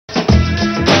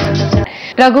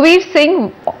Raghuveer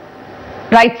Singh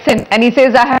writes in and he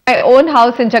says, I have my own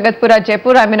house in Jagatpura,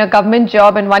 Jaipur. I'm in a government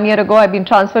job and 1 year ago I've been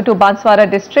transferred to Banswara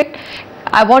district.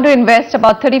 I want to invest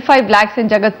about 35 lakhs in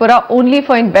Jagatpura only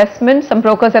for investment. Some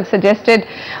brokers have suggested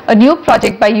a new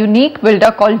project by unique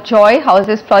builder called Joy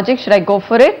Houses project. Should I go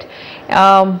for it?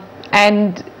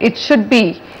 And it should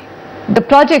be, the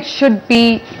project should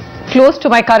be close to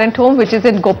my current home, which is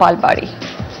in Gopalbari.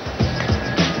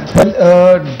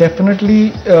 Well, definitely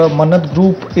Mannat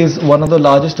Group is one of the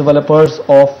largest developers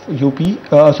of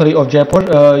of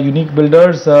Jaipur, unique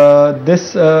builders.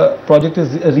 This project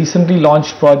is a recently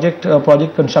launched project.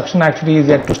 Project construction actually is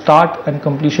yet to start and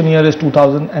completion year is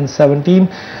 2017.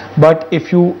 But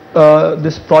if you,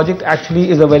 this project actually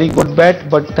is a very good bet,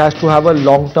 but it has to have a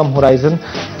long-term horizon.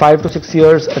 5 to 6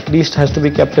 years at least has to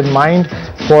be kept in mind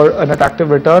for an attractive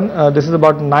return. This is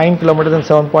about 9 kilometers and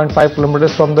 7.5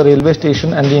 kilometers from the railway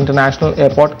station and the international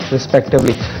airport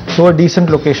respectively. So a decent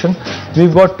location.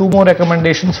 We've got 2 more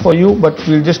recommendations for you, but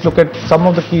we'll just look at some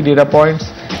of the key data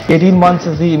points. 18 months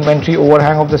is the inventory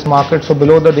overhang of this market, so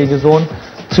below the danger zone.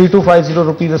 3250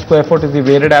 rupees a square foot is the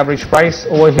weighted average price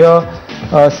over here.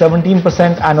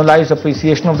 17% annualized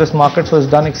appreciation of this market, so it's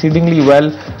done exceedingly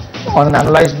well on an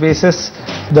annualized basis.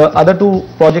 The other 2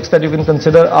 projects that you can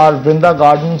consider are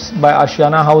VrindaGardens by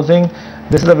AshianaHousing.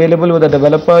 This is available with a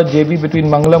developer, JV between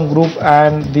Mangalam Group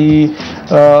and the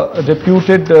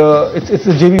reputed, it's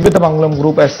a JV with the Mangalam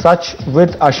Group as such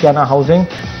with AshianaHousing.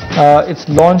 It's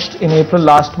launched in April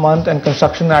last month and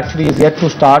construction actually is yet to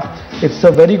start. It's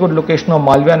a very good location of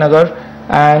Malviya Nagar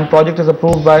and project is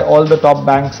approved by all the top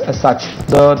banks as such.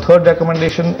 The third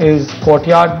recommendation is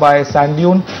Courtyard by Sand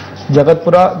Dune,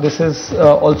 Jagatpura. This is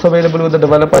also available with the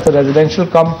developer. It's a residential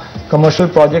commercial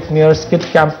project near Skit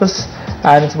campus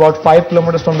and it's about 5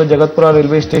 kilometers from the Jagatpura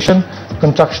railway station.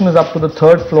 Construction is up to the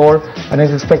 3rd floor and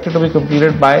is expected to be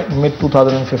completed by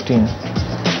mid-2015.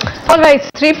 Alright,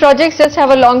 3 projects just have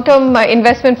a long-term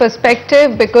investment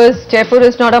perspective because Jaipur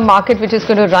is not a market which is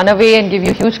going to run away and give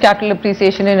you huge capital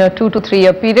appreciation in a 2 to 3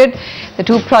 year period. The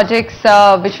 2 projects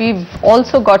which we've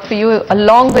also got for you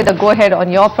along with a go-ahead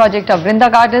on your project are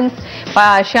VrindaGardens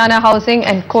by AshianaHousing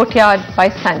and Courtyard by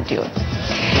Sand Dune.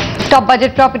 Top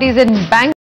budget properties in Bangalore.